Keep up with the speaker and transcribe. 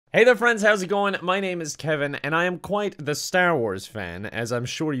Hey there friends, how's it going? My name is Kevin, and I am quite the Star Wars fan, as I'm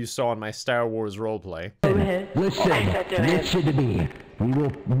sure you saw in my Star Wars roleplay. Listen to me. We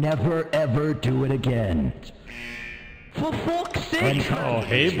will never ever do it again. For fuck's sake! Oh,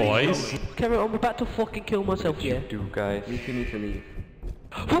 hey boys. Kevin, I'm about to fucking kill myself here. Do guys, you need to leave.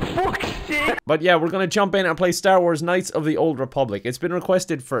 For fuck's sake! But yeah, we're gonna jump in and play Star Wars Knights of the Old Republic. It's been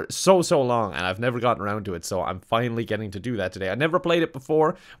requested for so long, and I've never gotten around to it, so I'm finally getting to do that today. I never played it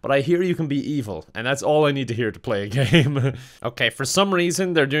before, but I hear you can be evil, and that's all I need to hear to play a game. Okay, for some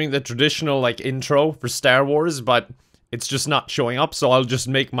reason, they're doing the traditional, like, intro for Star Wars, but it's just not showing up, so I'll just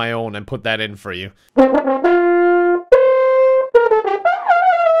make my own and put that in for you.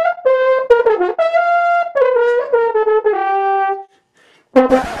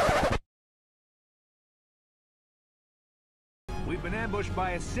 We've been ambushed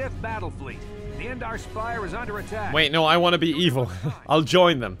by a Sith battle fleet. The Endar Spire is under attack. Wait, no, I want to be evil. I'll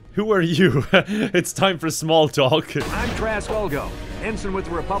join them. Who are you? It's time for small talk. I'm Tras Olgo, ensign with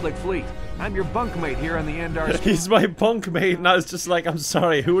the Republic fleet. I'm your bunkmate here on the Endar Spire. He's my bunkmate, and I was just like, I'm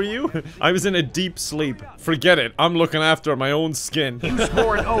sorry, who are you? I was in a deep sleep. Forget it, I'm looking after my own skin. You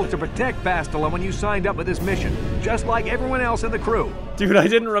swore an oath to protect Bastila when you signed up with this mission, just like everyone else in the crew. Dude, I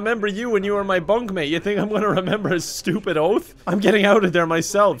didn't remember you when you were my bunkmate. You think I'm gonna remember a stupid oath? I'm getting out of there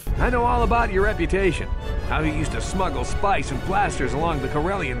myself. I know all about your reputation. How you used to smuggle spice and blasters along the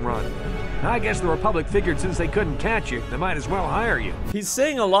Corellian run. I guess the Republic figured since they couldn't catch you, they might as well hire you. He's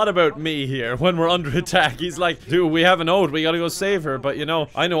saying a lot about me here when we're under attack. He's like, dude, we have an oath, we gotta go save her, but you know,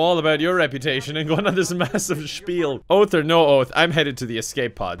 I know all about your reputation, and going on this massive spiel. Oath or no oath, I'm headed to the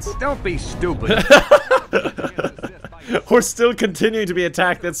escape pods. Don't be stupid. We're still continuing to be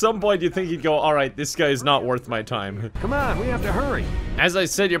attacked. At some point, you think he'd go, alright, this guy is not worth my time. Come on, we have to hurry. As I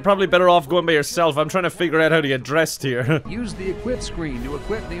said, you're probably better off going by yourself. I'm trying to figure out how to get dressed here. Use the equip screen to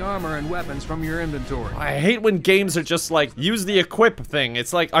equip the armor and weapons from your inventory. I hate when games are just like, use the equip thing.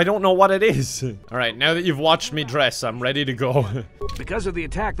 It's like, I don't know what it is. Alright, now that you've watched me dress, I'm ready to go. Because of the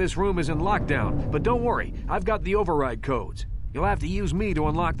attack, this room is in lockdown. But don't worry, I've got the override codes. You'll have to use me to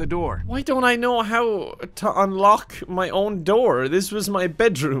unlock the door. Why don't I know how to unlock my own door? This was my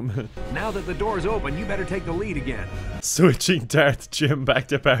bedroom. Now that the door's open, you better take the lead again. Switching Darth Jim back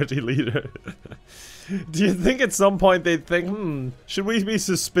to party leader. Do you think at some point they'd think, should we be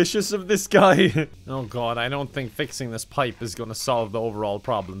suspicious of this guy? Oh god, I don't think fixing this pipe is gonna solve the overall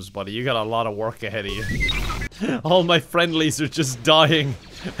problems, buddy. You got a lot of work ahead of you. All my friendlies are just dying.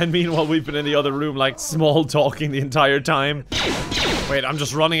 And meanwhile, we've been in the other room, like, small talking the entire time. Wait, I'm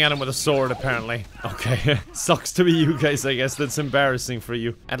just running at him with a sword, apparently. Okay, sucks to be you guys, I guess. That's embarrassing for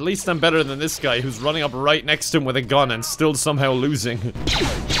you. At least I'm better than this guy who's running up right next to him with a gun and still somehow losing.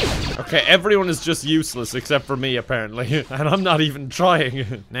 Okay, everyone is just useless except for me, apparently. And I'm not even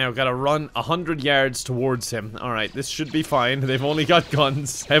trying. Now, gotta run 100 yards towards him. Alright, this should be fine. They've only got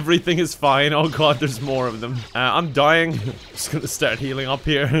guns. Everything is fine. Oh god, there's more of them. I'm dying. Just gonna start healing up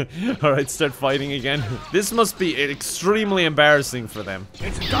here. Alright, start fighting again. This must be extremely embarrassing for them.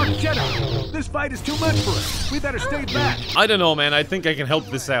 It's a Dark Jedi! This fight is too much for us! We better stay back! I don't know, man. I think I can help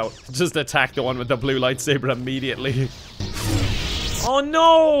this out. Just attack the one with the blue lightsaber immediately. Oh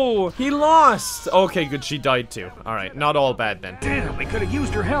no! He lost! Okay, good, she died too. Alright, not all bad then. Damn, we could have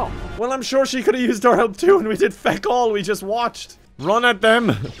used your help! Well, I'm sure she could have used our help too, and we did feck all, we just watched. Run at them!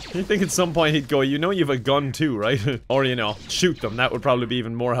 You think at some point he'd go, you know you have a gun too, right? Or, you know, shoot them, that would probably be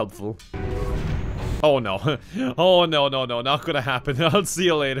even more helpful. Oh no. Oh no, not gonna happen. I'll see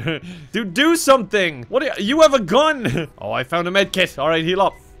you later. Dude, do something! What you have a gun! Oh, I found a medkit. Alright, heal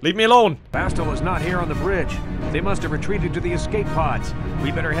up. Leave me alone. Bastila is not here on the bridge. They must have retreated to the escape pods.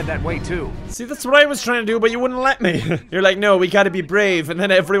 We better head that way too. See, that's what I was trying to do, but you wouldn't let me. You're like, no, we gotta be brave, and then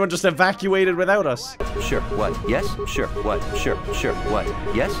everyone just evacuated without us. Sure, what? Yes? Sure, what? Sure, what?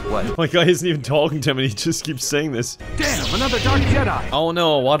 Yes, what? My guy isn't even talking to him, and he just keeps saying this. Damn, another Dark Jedi! Oh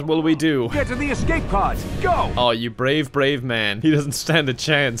no, what will we do? Get to the escape pods! Go! Oh, you brave man. He doesn't stand a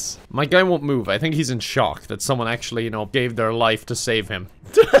chance. My guy won't move. I think he's in shock that someone actually, you know, gave their life to save him.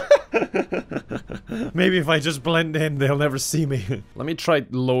 Maybe if I just blend in, they'll never see me. Let me try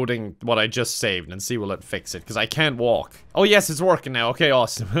loading what I just saved and see will it fix it, because I can't walk. Oh yes, it's working now. Okay,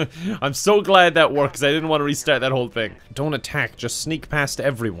 awesome. I'm so glad that worked, because I didn't want to restart that whole thing. Don't attack, just sneak past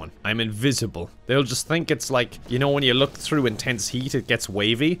everyone. I'm invisible. They'll just think it's like, you know when you look through intense heat, it gets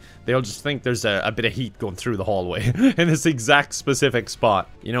wavy? They'll just think there's a bit of heat going through the hallway in this exact specific spot.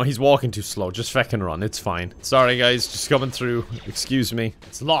 You know, he's walking too slow. Just feckin' run. It's fine. Sorry, guys. Just coming through. Excuse me.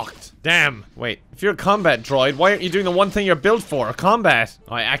 It's locked. shit. Damn. Wait, if you're a combat droid, why aren't you doing the one thing you're built for? Combat.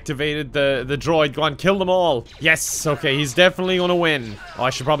 I activated the droid. Go on, kill them all. Yes, okay, he's definitely gonna win. Oh, I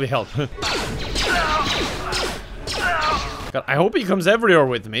should probably help. God, I hope he comes everywhere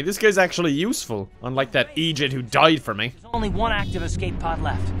with me. This guy's actually useful. Unlike that Egypt who died for me. There's only one active escape pod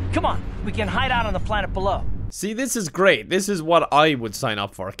left. Come on, we can hide out on the planet below. See, this is great. This is what I would sign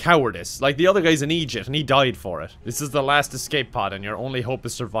up for. Cowardice. Like, the other guy's in Egypt, and he died for it. This is the last escape pod, and your only hope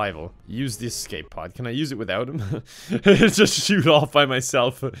is survival. Use the escape pod. Can I use it without him? Just shoot off by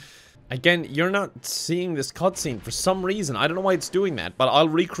myself. Again, you're not seeing this cutscene for some reason. I don't know why it's doing that, but I'll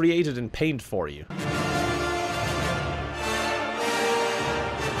recreate it in Paint for you.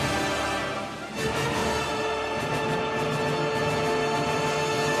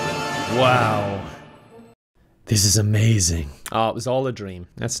 Wow. This is amazing. Oh, it was all a dream.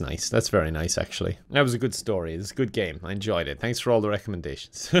 That's nice. That's very nice, actually. That was a good story. It was a good game. I enjoyed it. Thanks for all the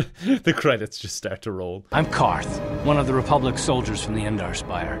recommendations. The credits just start to roll. I'm Karth, one of the Republic soldiers from the Endar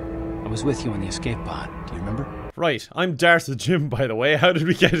Spire. I was with you in the escape pod. Do you remember? Right. I'm Darth Jim, by the way. How did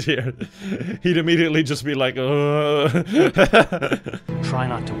we get here? He'd immediately just be like, Try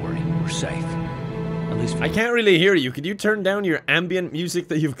not to worry. We're safe. At least I can't really hear you. Could you turn down your ambient music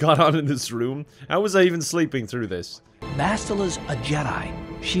that you've got on in this room? How was I even sleeping through this? Bastila's a Jedi.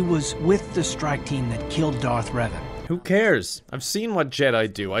 She was with the strike team that killed Darth Revan. Who cares? I've seen what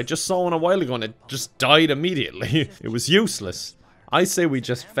Jedi do. I just saw one a while ago and it just died immediately. It was useless. I say we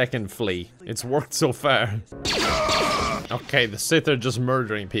just feckin' flee. It's worked so far. Okay, the Sith are just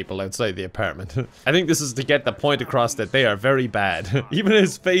murdering people outside the apartment. I think this is to get the point across that they are very bad. Even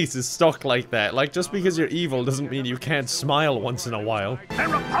his face is stuck like that. Like, just because you're evil doesn't mean you can't smile once in a while. They're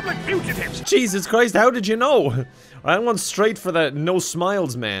Republic fugitives! Jesus Christ, how did you know? I'm going straight for the no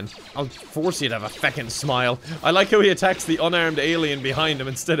smiles man. I'll force you to have a feckin' smile. I like how he attacks the unarmed alien behind him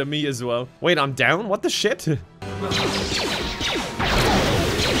instead of me as well. Wait, I'm down? What the shit?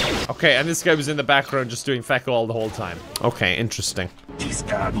 Okay, and this guy was in the background just doing feck all the whole time. Okay, interesting.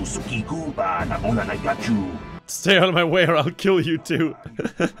 Stay out of my way or I'll kill you too.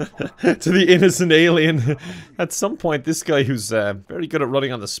 To the innocent alien. At some point, this guy who's very good at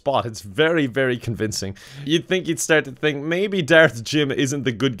running on the spot, it's very, very convincing. You'd think he'd start to think, maybe Darth Jim isn't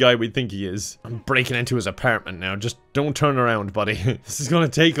the good guy we think he is. I'm breaking into his apartment now. Just don't turn around, buddy. This is gonna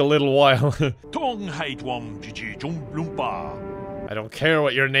take a little while. I don't care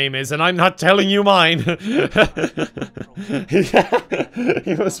what your name is, and I'm not telling you mine. He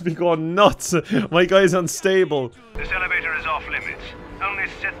must be going nuts. My guy's unstable. This elevator is off limits. Only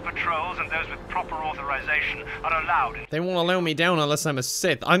Sith patrols and those with proper authorization are allowed. They won't allow me down unless I'm a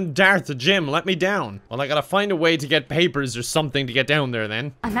Sith. I'm Darth Jim. Let me down. Well, I gotta find a way to get papers or something to get down there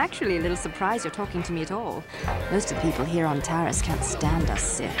then. I'm actually a little surprised you're talking to me at all. Most of the people here on Taris can't stand us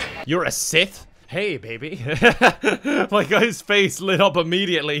Sith. You're a Sith? Hey, baby. My guy's face lit up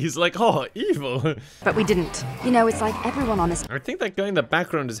immediately. He's like, oh, evil. But we didn't. You know, it's like everyone on this... I think that guy in the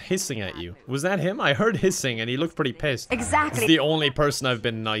background is hissing at you. Was that him? I heard hissing and he looked pretty pissed. Exactly. He's the only person I've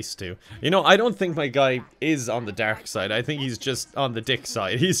been nice to. You know, I don't think my guy is on the dark side. I think he's just on the dick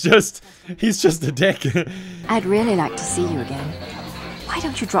side. He's just a dick. I'd really like to see you again. Why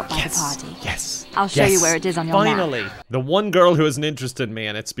don't you drop by the party? Yes. I'll show you where it is on your map. Finally. The one girl who isn't interested in me,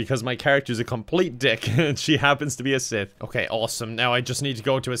 and it's because my character's a complete dick, and she happens to be a Sith. Okay, awesome. Now I just need to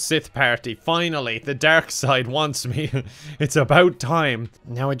go to a Sith party. Finally, the dark side wants me. It's about time.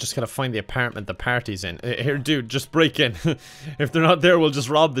 Now I just gotta find the apartment the party's in. Here, dude, just break in. If they're not there, we'll just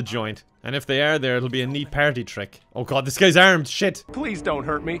rob the joint. And if they are there, it'll be a neat party trick. Oh god, this guy's armed. Shit. Please don't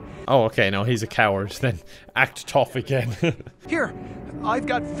hurt me. Oh, okay, no, he's a coward. Then act tough again. Here, I've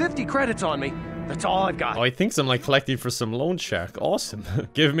got 50 credits on me. That's all I've got. Oh, he thinks I'm like collecting for some loan shark. Awesome.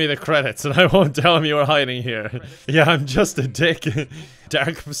 Give me the credits and I won't tell him you were hiding here. Yeah, I'm just a dick.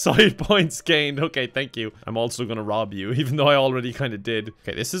 Dark side points gained. Okay, thank you. I'm also gonna rob you, even though I already kind of did.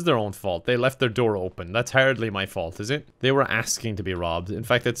 Okay, this is their own fault. They left their door open. That's hardly my fault, is it? They were asking to be robbed. In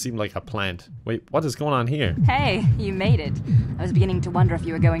fact, that seemed like a plant. Wait, what is going on here? Hey, you made it. I was beginning to wonder if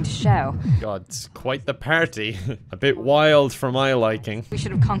you were going to show. God, it's quite the party. A bit wild for my liking. We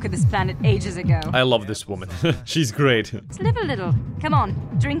should have conquered this planet ages ago. I love this woman. She's great. Let's live a little. Come on,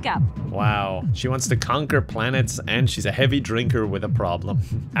 drink up. Wow. She wants to conquer planets and she's a heavy drinker with a problem.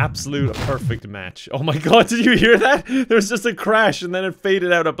 Absolute perfect match. Oh my god, did you hear that? There's just a crash and then it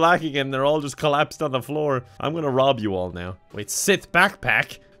faded out of black again. They're all just collapsed on the floor. I'm gonna rob you all now. Wait, Sith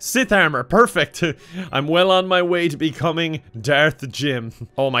backpack? Sith armor, perfect. I'm well on my way to becoming Darth Jim.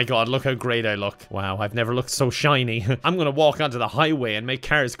 Oh my god, look how great I look. Wow, I've never looked so shiny. I'm gonna walk onto the highway and make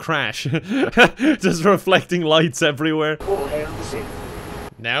cars crash. Just reflecting lights everywhere.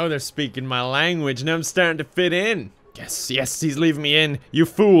 Now they're speaking my language. Now I'm starting to fit in. Yes, yes, he's leaving me in. You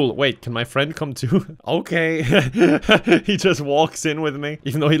fool. Wait, can my friend come too? Okay. He just walks in with me,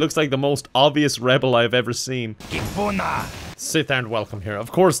 even though he looks like the most obvious rebel I've ever seen. Sith aren't welcome here.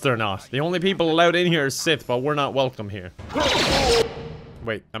 Of course they're not. The only people allowed in here is Sith, but we're not welcome here.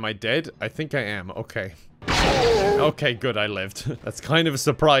 Wait, am I dead? I think I am. Okay. Okay, good, I lived. That's kind of a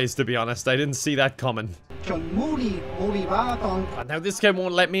surprise, to be honest. I didn't see that coming. And now this guy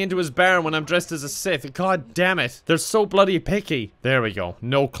won't let me into his barn when I'm dressed as a Sith. God damn it. They're so bloody picky. There we go.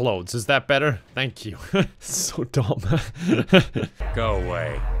 No clothes. Is that better? Thank you. So dumb. Go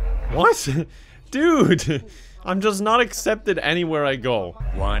away. What? Dude. I'm just not accepted anywhere I go.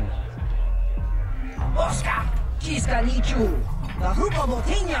 1.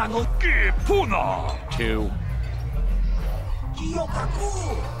 2.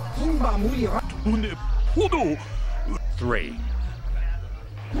 3.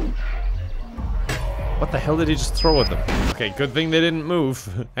 What the hell did he just throw at them? Okay, good thing they didn't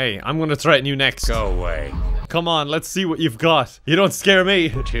move. Hey, I'm gonna threaten you next. Go away. Come on, let's see what you've got. You don't scare me.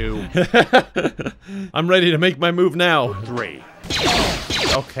 2. I'm ready to make my move now. 3.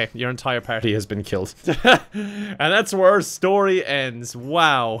 Okay, your entire party has been killed. And that's where our story ends.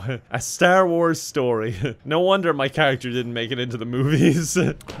 Wow. A Star Wars story. No wonder my character didn't make it into the movies.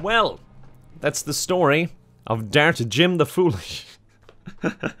 Well, that's the story of Darth Jim the Foolish.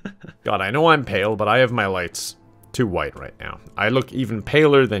 God, I know I'm pale, but I have my lights too white right now. I look even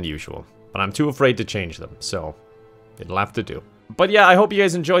paler than usual, but I'm too afraid to change them, so it'll have to do. But yeah, I hope you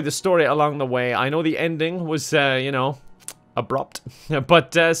guys enjoyed the story along the way. I know the ending was, you know, abrupt,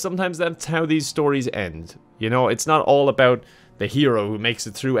 but sometimes that's how these stories end. You know, it's not all about the hero who makes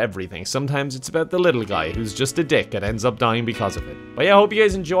it through everything. Sometimes it's about the little guy who's just a dick and ends up dying because of it. But yeah, I hope you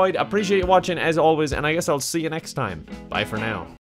guys enjoyed. Appreciate you watching as always, and I guess I'll see you next time. Bye for now.